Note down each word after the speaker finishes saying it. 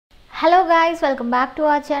Hello guys, welcome back to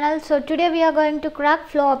our channel. So today we are going to crack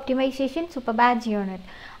flow optimization Superbadge unit,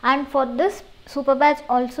 and for this Superbadge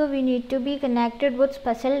also we need to be connected with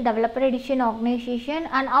special developer edition organization.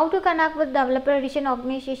 And how to connect with developer edition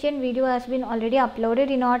organization video has been already uploaded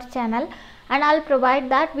in our channel, and I'll provide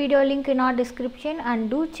that video link in our description, and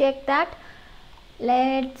do check that.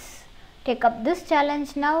 Let's take up this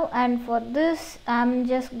challenge now, and for this I'm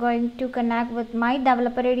just going to connect with my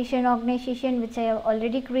developer edition organization which I have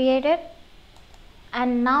already created,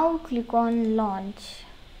 and now click on launch.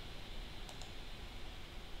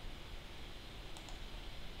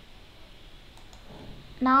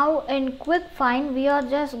 Now in quick find we are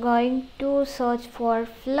just going to search for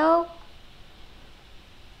flow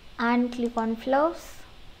and click on flows.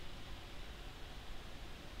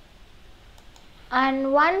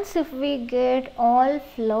 And once if we get all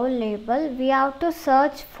flow label, we have to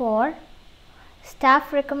search for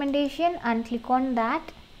staff recommendation and click on that.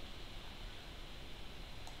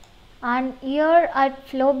 And here at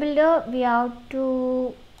flow builder we have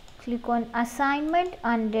to click on assignment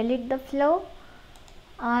and delete the flow,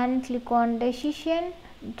 and click on decision,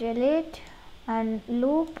 delete, and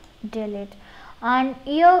loop, delete. And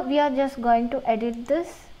here we are just going to edit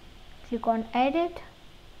this. Click on edit.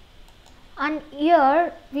 And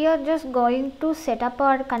here we are just going to set up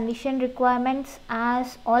our condition requirements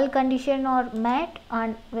as all condition are met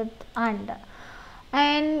and with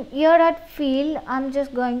and here at field I'm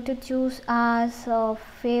just going to choose as a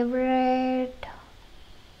favorite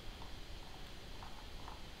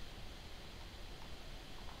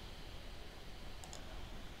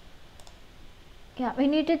we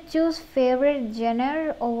need to choose favorite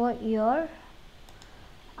genre over here,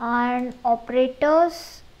 and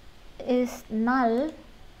operators is null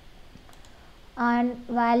and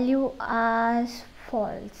value as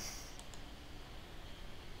false.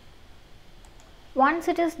 Once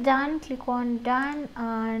it is done, click on done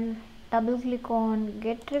and double click on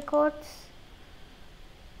get records,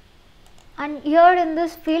 and here in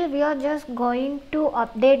this field we are just going to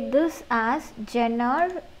update this as genre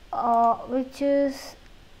which is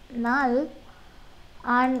null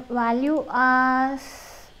and value as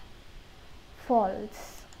false.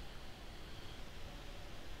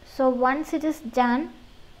 So once it is done,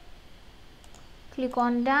 click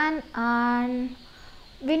on done, and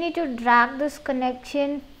we need to drag this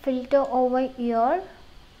connection filter over here,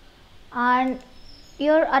 and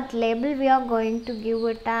here at label we are going to give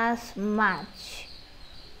it as match,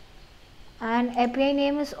 and API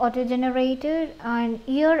name is auto generated, and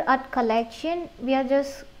here at collection we are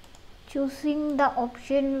just choosing the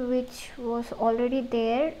option which was already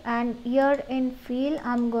there, and here in field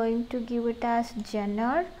I'm going to give it as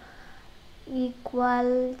genre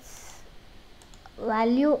equals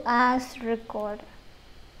value as record.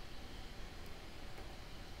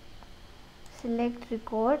 Select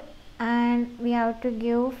record, and we have to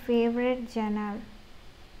give favorite genre.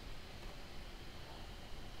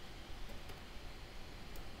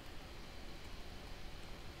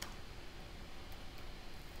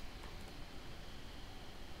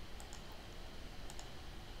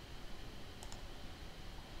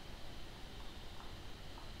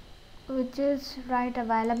 Which is right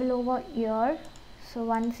available over here. So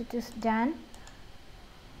once it is done,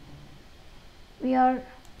 we are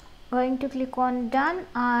going to click on done,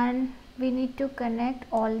 and we need to connect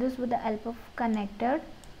all this with the help of connector.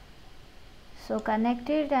 So connect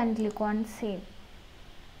it and click on save.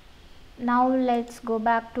 Now let's go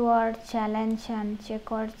back to our challenge and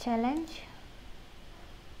check our challenge.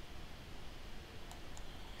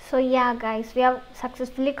 So yeah guys, we have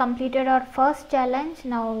successfully completed our first challenge.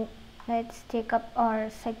 Now let's take up our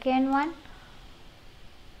second one.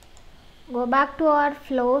 Go back to our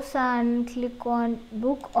flows and click on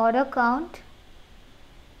book order count,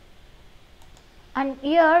 and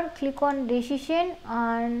here click on decision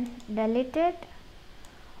and delete it.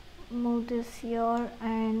 Move this here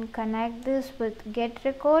and connect this with get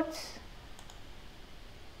records.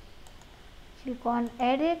 Click on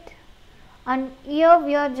edit, and here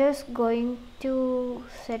we are just going to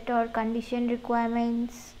set our condition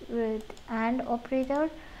requirements with AND operator,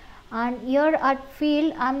 and here at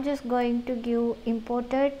field I'm just going to give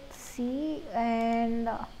imported C and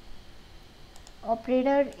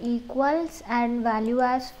operator equals and value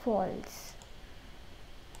as false.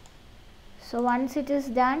 So once it is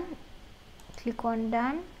done, click on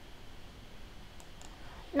done.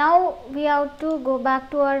 Now we have to go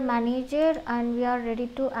back to our manager, and we are ready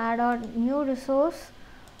to add our new resource.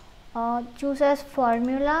 Choose as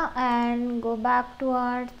formula and go back to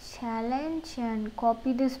our challenge and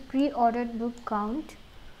copy this pre-ordered book count,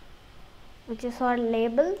 which is our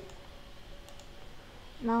label,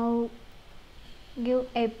 Now give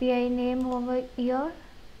API name over here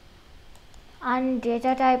and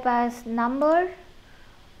data type as number,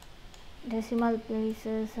 decimal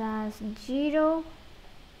places as 0,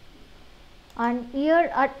 and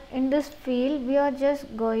here in this field we are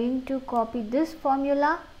just going to copy this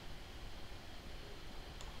formula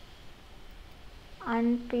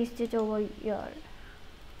and paste it over here.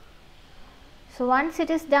 So once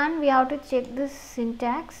it is done, we have to check this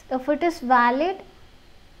syntax. If it is valid,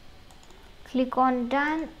 click on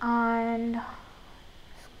done and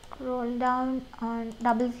scroll down and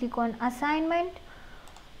double click on assignment,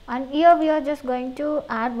 and here we are just going to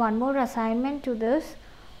add one more assignment to this,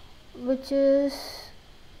 which is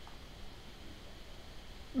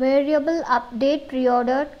variable update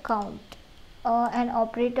pre-ordered count, and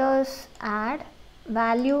operators add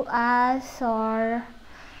value as or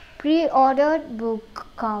pre-ordered book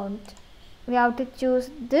count. We have to choose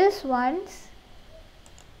this once.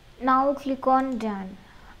 Now click on done,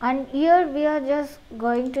 and here we are just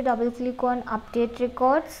going to double click on update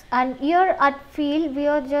records, and here at field we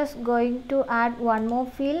are just going to add one more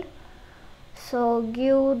field. So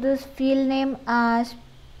give this field name as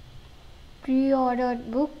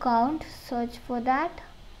pre-ordered book count, search for that,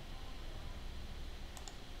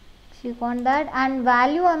 click on that, and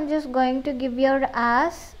value I'm just going to give here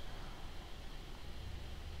as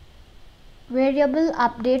variable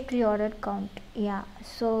update pre-ordered count. Yeah,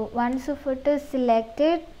 so once if it is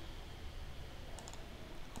selected,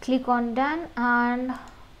 click on done, and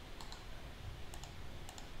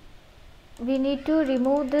we need to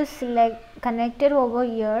remove this connector over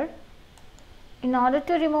here. In order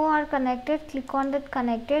to remove our connector, click on that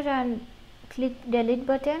connector and click delete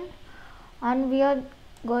button, and we are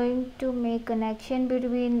going to make connection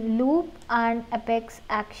between loop and apex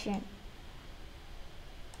action.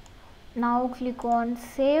 Now click on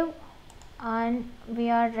save, and we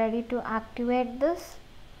are ready to activate this.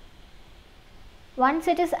 Once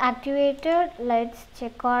it is activated, let's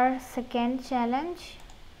check our second challenge.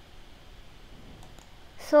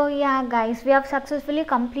 So yeah guys, we have successfully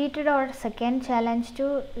completed our second challenge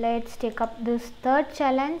too. Let's take up this third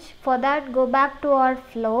challenge. For that, go back to our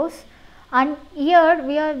flows, and here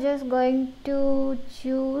we are just going to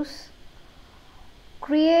choose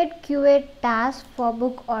create QA task for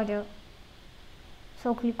book order.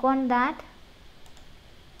 So click on that.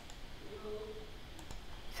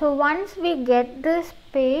 So once we get this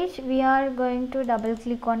page, we are going to double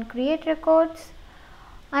click on create records,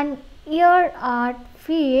 and here at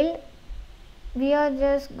field we are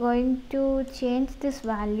just going to change this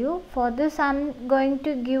value. For this I'm going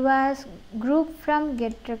to give as group from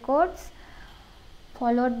get records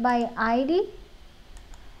followed by ID.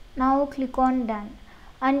 Now click on done,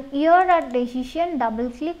 and here at decision double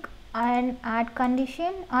click and add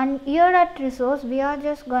condition, and here at resource we are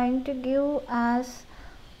just going to give as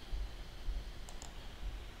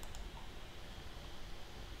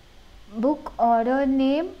book order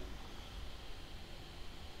name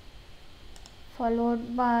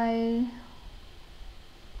followed by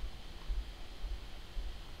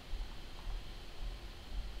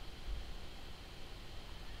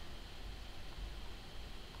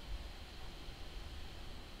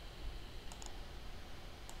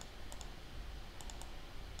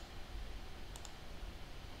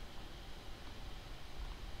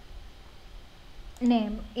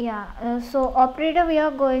name. Yeah, so operator we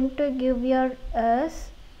are going to give here as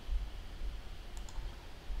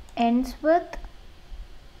ends with,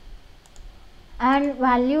 and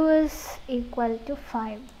value is equal to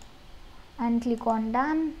 5, and click on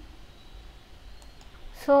done.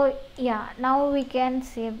 So yeah, now we can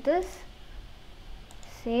save this,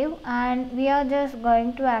 save, and we are just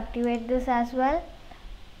going to activate this as well.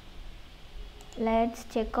 Let's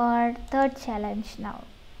check our third challenge now.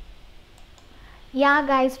 Yeah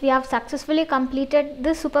guys, we have successfully completed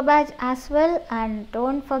this Superbadge as well, and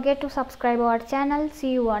don't forget to subscribe our channel.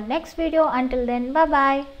 See you on next video. Until then, bye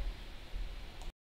bye.